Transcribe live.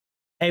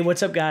Hey,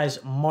 what's up,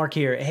 guys? Mark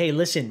here. Hey,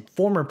 listen,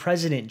 former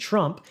President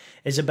Trump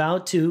is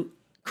about to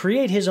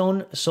create his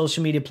own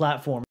social media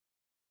platform.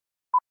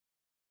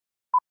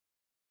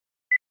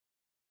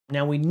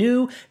 Now, we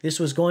knew this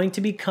was going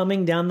to be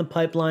coming down the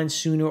pipeline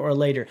sooner or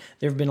later.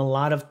 There have been a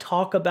lot of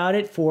talk about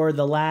it for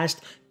the last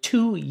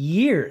 2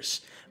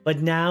 years, but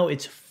now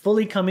it's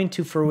fully coming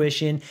to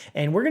fruition,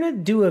 and we're going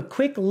to do a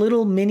quick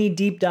little mini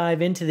deep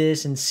dive into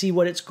this and see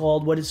what it's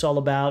called, what it's all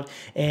about,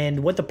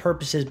 and what the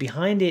purpose is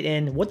behind it,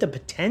 and what the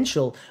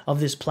potential of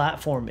this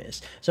platform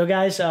is. So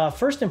guys,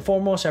 first and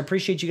foremost, I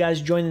appreciate you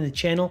guys joining the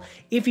channel.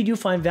 If you do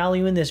find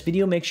value in this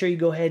video, make sure you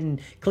go ahead and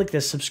click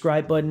the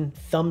subscribe button,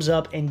 thumbs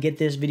up, and get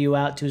this video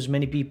out to as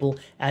many people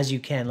as you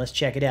can. Let's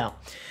check it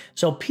out.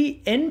 So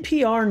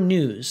NPR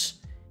News,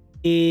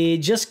 it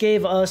just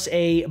gave us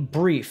a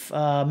brief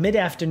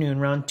mid-afternoon,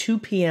 around 2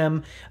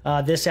 p.m.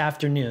 This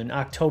afternoon,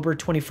 October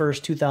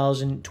 21st,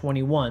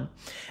 2021,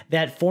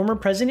 that former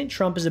President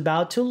Trump is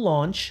about to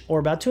launch or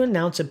about to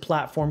announce a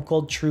platform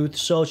called Truth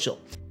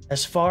Social.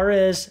 As far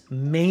as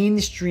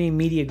mainstream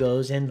media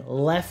goes and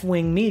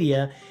left-wing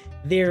media,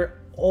 they're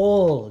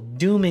all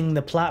dooming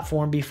the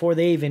platform before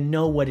they even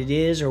know what it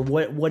is or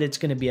what it's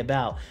going to be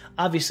about.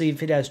 Obviously,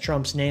 if it has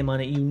Trump's name on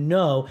it, you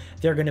know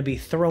they're going to be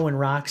throwing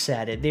rocks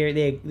at it.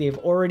 They've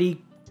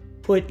already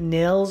put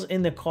nails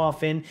in the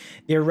coffin.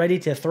 They're ready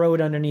to throw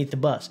it underneath the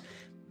bus.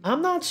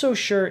 I'm not so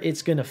sure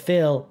it's going to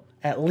fail,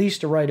 at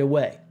least right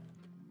away.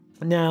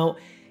 Now,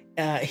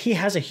 he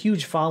has a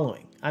huge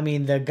following. I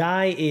mean, the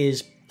guy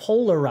is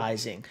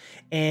polarizing,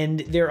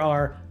 and there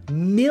are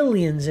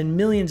millions and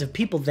millions of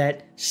people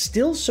that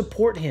still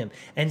support him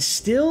and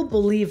still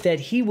believe that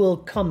he will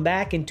come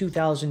back in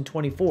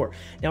 2024.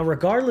 Now,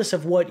 regardless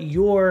of what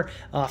your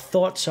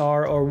thoughts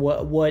are or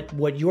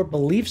what your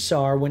beliefs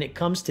are when it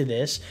comes to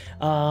this,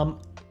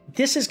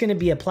 this is going to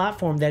be a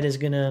platform that is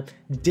going to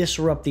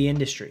disrupt the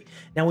industry.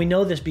 Now, we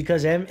know this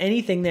because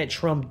anything that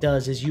Trump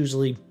does is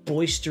usually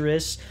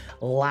boisterous,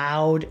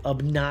 loud,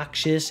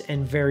 obnoxious,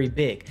 and very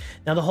big.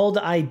 Now, the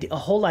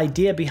whole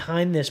idea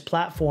behind this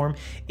platform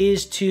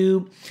is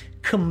to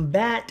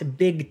combat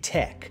big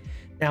tech.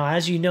 Now,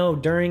 as you know,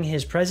 during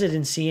his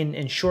presidency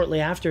and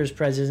shortly after his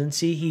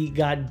presidency, he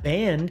got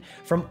banned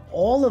from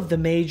all of the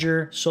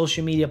major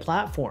social media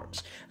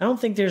platforms. I don't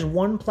think there's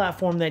one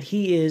platform that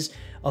he is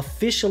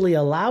officially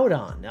allowed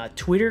on.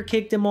 Twitter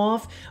kicked him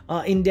off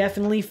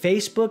indefinitely.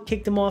 Facebook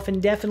kicked him off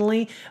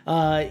indefinitely.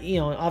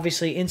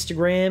 Obviously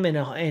Instagram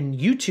and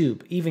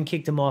YouTube even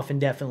kicked him off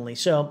indefinitely.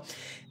 So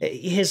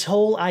his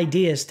whole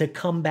idea is to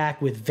come back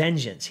with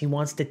vengeance. He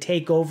wants to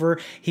take over.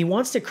 He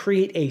wants to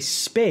create a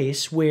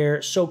space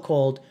where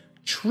so-called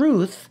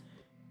truth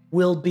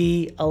will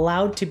be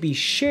allowed to be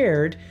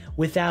shared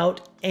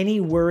without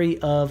any worry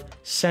of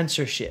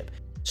censorship.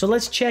 So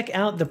let's check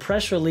out the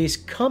press release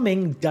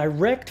coming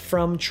direct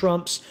from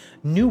Trump's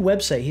new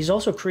website. He's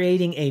also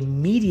creating a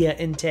media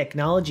and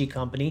technology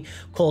company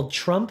called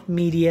Trump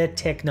Media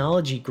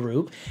Technology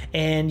Group,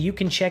 and you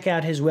can check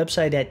out his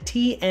website at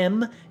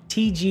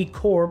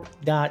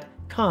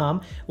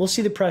𝗟𝗡𝗖𝗜𝗔.com. We'll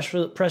see the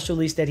press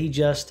release that he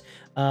just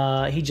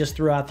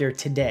threw out there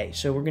today.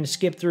 So we're going to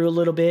skip through a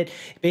little bit.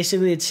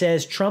 Basically, it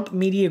says Trump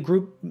Media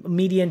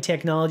and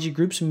Technology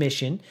Group's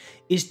mission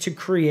is to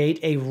create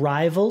a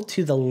rival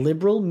to the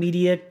liberal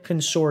media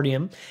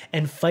consortium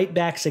and fight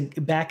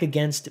back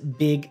against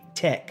big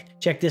tech.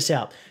 Check this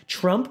out.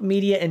 Trump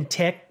Media and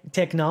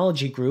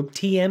Technology Group,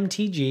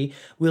 TMTG,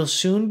 will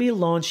soon be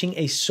launching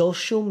a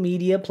social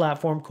media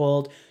platform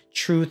called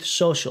Truth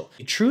Social.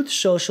 Truth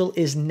Social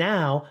is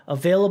now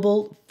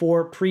available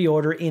for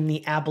pre-order in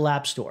the Apple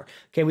App Store.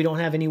 Okay, we don't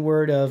have any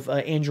word of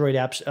Android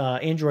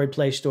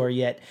Play Store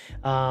yet,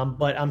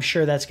 but I'm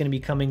sure that's going to be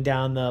coming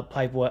down the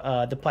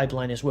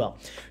pipeline as well.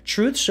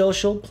 Truth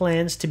Social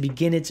plans to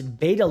begin its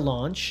beta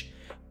launch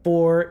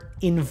for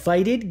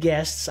invited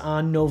guests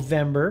on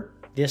November,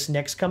 this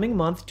next coming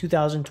month,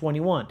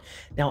 2021.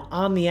 Now,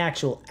 on the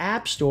actual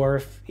App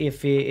Store,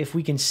 if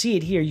we can see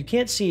it here, you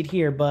can't see it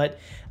here, but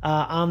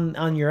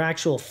on your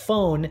actual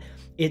phone,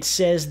 it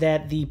says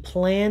that the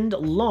planned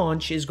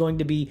launch is going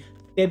to be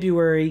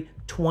February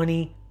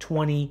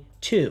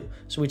 2022,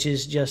 so which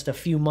is just a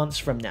few months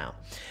from now.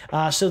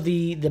 So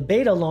the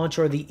beta launch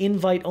or the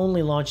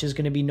invite-only launch is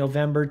going to be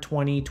November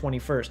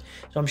 2021. So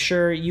I'm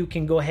sure you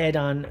can go ahead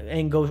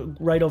and go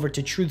right over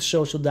to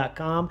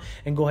truthsocial.com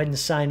and go ahead and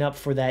sign up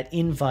for that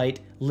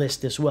invite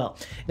list as well.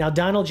 Now,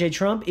 Donald J.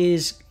 Trump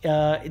is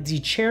the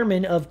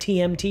chairman of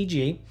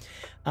TMTG.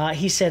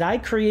 He said, I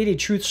created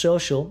Truth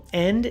Social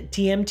and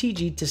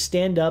TMTG to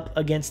stand up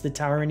against the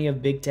tyranny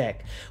of big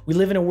tech. We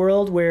live in a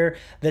world where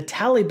the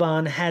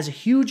Taliban has a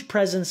huge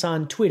presence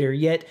on Twitter,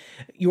 yet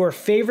your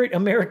favorite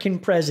American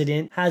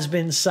president has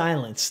been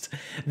silenced.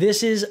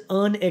 This is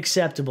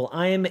unacceptable.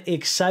 I am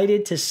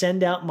excited to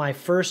send out my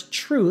first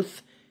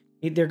truth.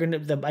 I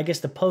guess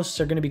the posts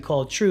are going to be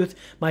called Truth.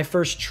 My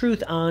first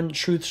truth on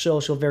Truth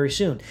Social very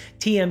soon.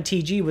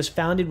 TMTG was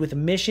founded with a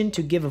mission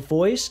to give a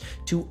voice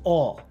to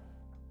all.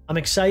 I'm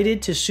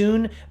excited to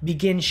soon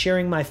begin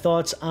sharing my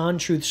thoughts on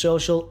Truth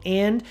Social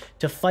and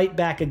to fight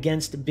back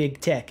against big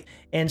tech.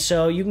 And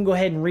so you can go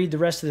ahead and read the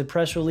rest of the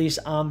press release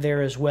on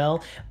there as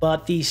well.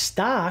 But the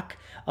stock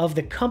of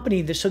the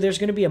company, so there's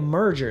going to be a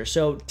merger.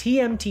 So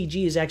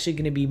TMTG is actually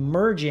going to be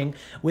merging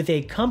with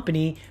a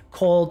company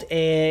called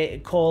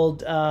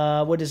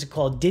what is it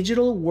called?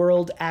 Digital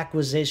World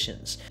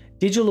Acquisitions.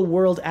 Digital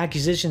World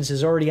Acquisitions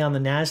is already on the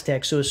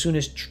NASDAQ, so as soon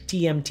as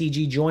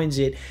TMTG joins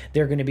it,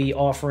 they're going to be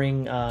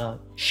offering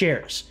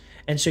shares.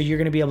 And so you're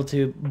going to be able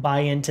to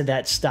buy into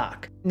that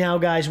stock. Now,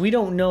 guys, we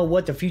don't know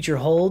what the future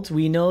holds.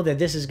 We know that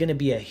this is going to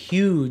be a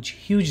huge,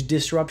 huge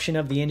disruption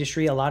of the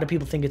industry. A lot of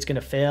people think it's going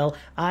to fail.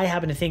 I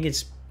happen to think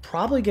it's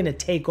probably going to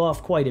take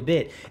off quite a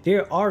bit.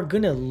 There are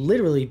going to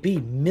literally be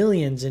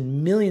millions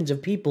and millions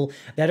of people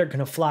that are going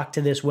to flock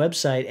to this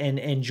website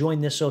and join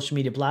this social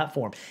media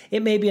platform.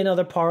 It may be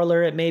another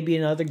Parler, it may be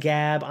another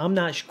Gab. I'm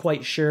not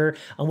quite sure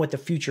on what the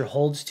future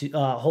holds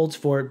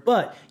for it,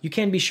 but you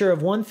can be sure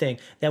of one thing,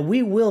 that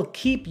we will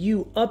keep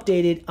you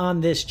updated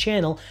on this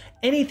channel.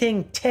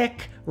 Anything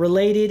tech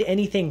related,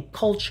 anything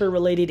culture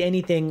related,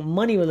 anything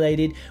money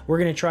related, we're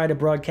going to try to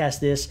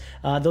broadcast those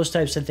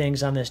types of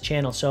things on this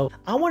channel. So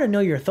I want to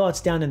know your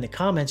thoughts down in the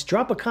comments.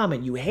 Drop a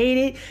comment. You hate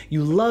it,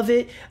 you love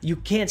it, you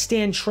can't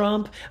stand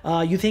Trump,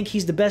 you think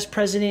he's the best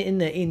president in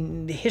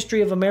the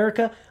history of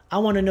America. I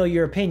want to know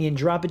your opinion.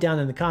 Drop it down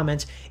in the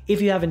comments.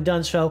 If you haven't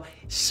done so,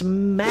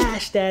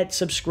 smash that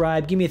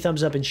subscribe, give me a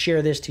thumbs up, and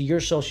share this to your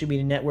social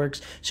media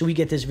networks so we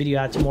get this video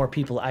out to more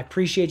people. I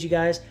appreciate you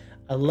guys.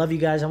 I love you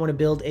guys. I want to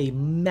build a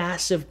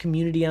massive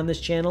community on this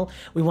channel.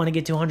 We want to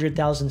get to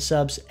 100,000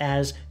 subs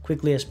as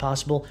quickly as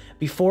possible.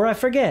 Before I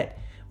forget,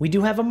 we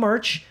do have a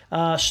merch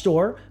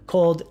store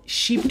called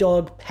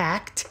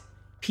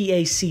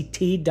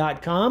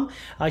𝗦𝗣𝗘𝗖𝗓.com.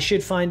 I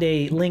should find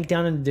a link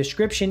down in the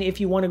description. If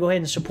you want to go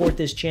ahead and support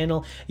this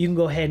channel, you can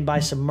go ahead and buy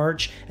some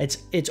merch.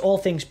 It's all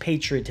things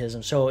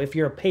patriotism. So if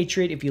you're a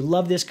patriot, if you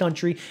love this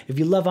country, if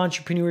you love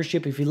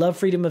entrepreneurship, if you love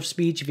freedom of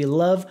speech, if you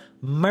love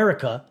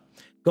America,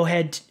 go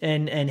ahead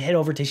and head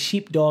over to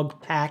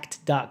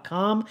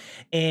𝗦𝗣𝗘𝗖𝗓.com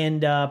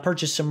and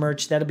purchase some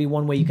merch. That'll be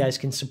one way you guys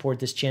can support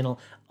this channel,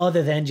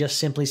 other than just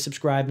simply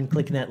subscribe and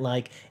clicking that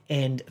like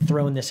and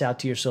throwing this out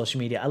to your social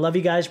media. I love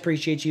you guys.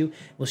 Appreciate you.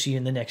 We'll see you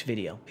in the next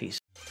video. Peace.